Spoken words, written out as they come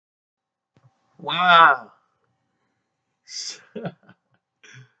Wow.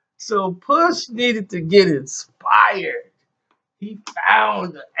 So Push needed to get inspired. He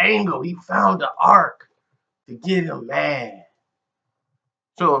found the angle. He found the arc to get him mad.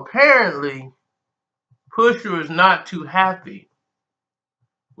 So apparently, Pusha was not too happy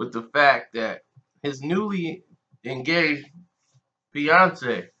with the fact that his newly engaged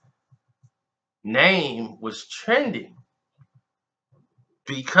fiance name was trending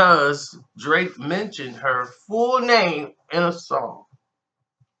because Drake mentioned her full name in a song.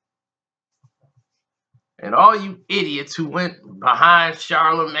 And all you idiots who went behind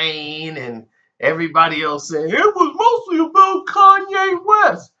Charlemagne and everybody else saying it was mostly about Kanye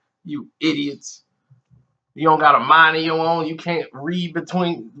West. You idiots. You don't got a mind of your own. You can't read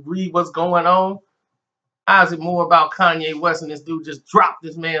what's going on. How is it more about Kanye West and this dude just dropped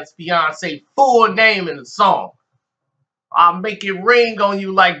this man's fiance full name in the song? I'll make it ring on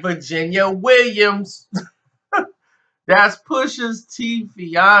you like Virginia Williams. That's Pusha T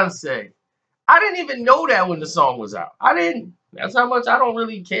fiance. I didn't even know that when the song was out. I didn't. That's how much I don't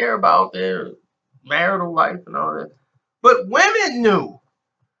really care about their marital life and all that. But women knew.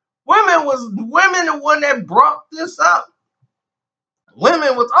 Women the one that brought this up.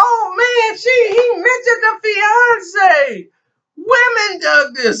 Women was, oh man, he mentioned the fiance. Women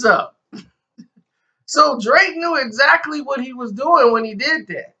dug this up. So Drake knew exactly what he was doing when he did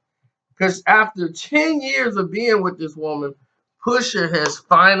that. Because after 10 years of being with this woman, Pusha has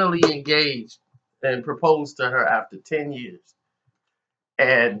finally engaged and proposed to her after 10 years.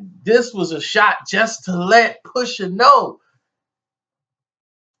 And this was a shot just to let Pusha know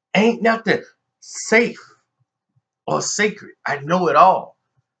ain't nothing safe or sacred. I know it all.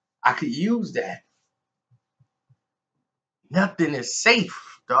 I could use that. Nothing is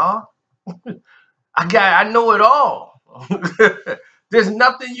safe, dog. I know it all. There's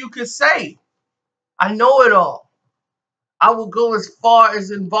nothing you could say. I know it all. I will go as far as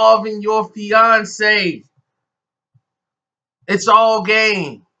involving your fiance. It's all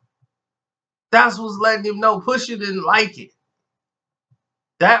game. That's what's letting him know. Pusha didn't like it.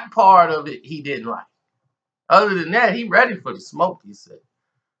 That part of it he didn't like. Other than that, he ready for the smoke, he said.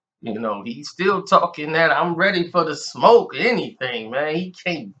 You know, he's still talking that I'm ready for the smoke, anything, man. He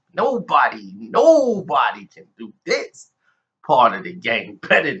can't, nobody can do this part of the game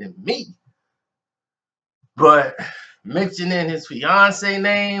better than me. But mentioning his fiance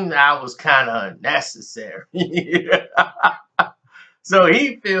name, that was kind of unnecessary. So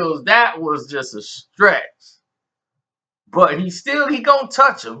he feels that was just a stretch. But he gonna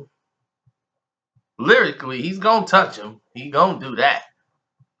touch him. Lyrically, he's gonna touch him. He gonna do that.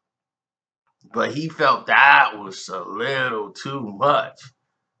 But he felt that was a little too much.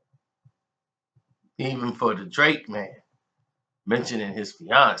 Even for the Drake man. Mentioning his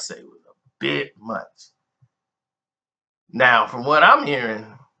fiance was a bit much. Now, from what I'm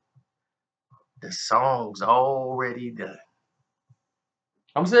hearing, the song's already done.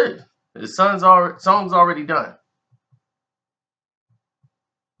 I'm serious. The song's already done.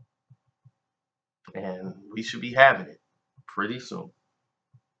 And we should be having it pretty soon.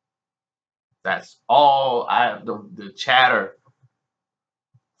 That's all the chatter,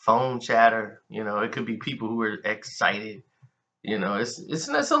 phone chatter, it could be people who are excited.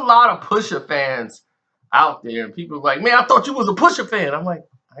 It's a lot of Pusha fans out there, and people are like, man, I thought you was a Pusha fan. I'm like,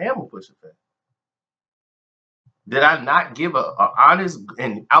 I am a Pusha fan. Did I not give a honest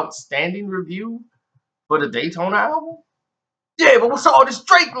and outstanding review for the Daytona album? Yeah, but what's all this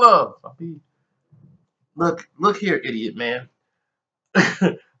Drake love? I mean, look here, idiot man.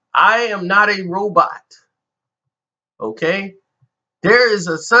 I am not a robot. Okay? There is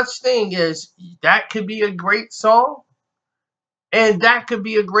a such thing as that could be a great song and that could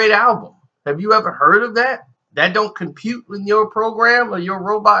be a great album. Have you ever heard of that? That don't compute in your program or your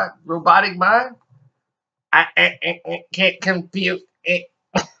robotic mind? I can't compute it.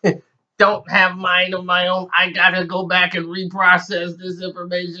 Don't have mind of my own. I gotta go back and reprocess this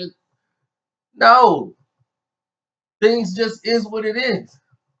information. No. Things just is what it is.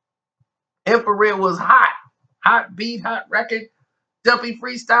 Infrared was hot. Hot beat, hot record. Duppy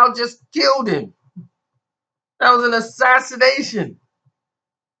freestyle just killed him. That was an assassination.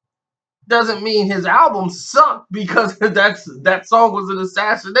 Doesn't mean his album sucked because that song was an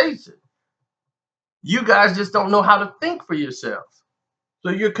assassination. You guys just don't know how to think for yourselves.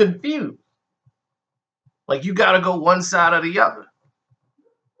 So you're confused. Like you got to go one side or the other.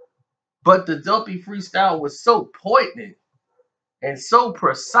 But the Duppy freestyle was so poignant and so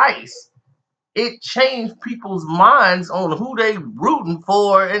precise, it changed people's minds on who they rooting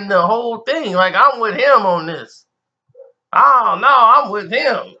for in the whole thing. Like, I'm with him on this. Oh, no, I'm with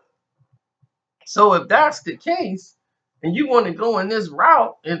him. So if that's the case, and you want to go in this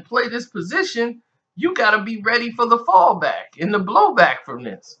route and play this position, you got to be ready for the fallback and the blowback from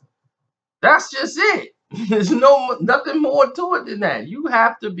this. That's just it. There's nothing more to it than that. You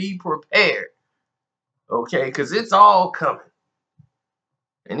have to be prepared, okay? Because it's all coming,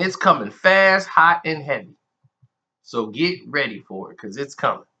 and it's coming fast, hot, and heavy. So get ready for it, because it's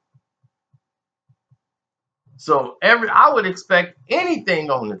coming. So I would expect anything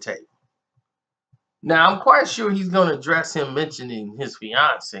on the table. Now I'm quite sure he's gonna address him mentioning his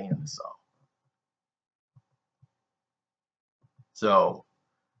fiance in the song. So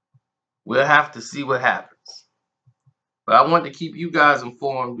we'll have to see what happens. But I want to keep you guys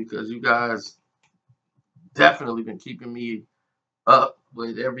informed because you guys definitely been keeping me up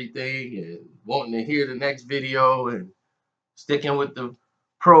with everything and wanting to hear the next video and sticking with the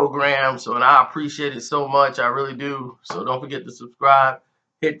program. So, and I appreciate it so much. I really do. So don't forget to subscribe,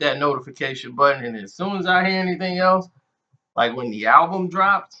 hit that notification button. And as soon as I hear anything else, like when the album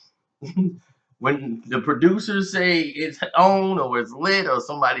drops, when the producers say it's on or it's lit or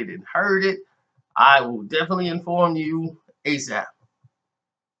somebody didn't heard it, I will definitely inform you ASAP.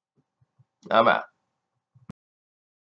 I'm out.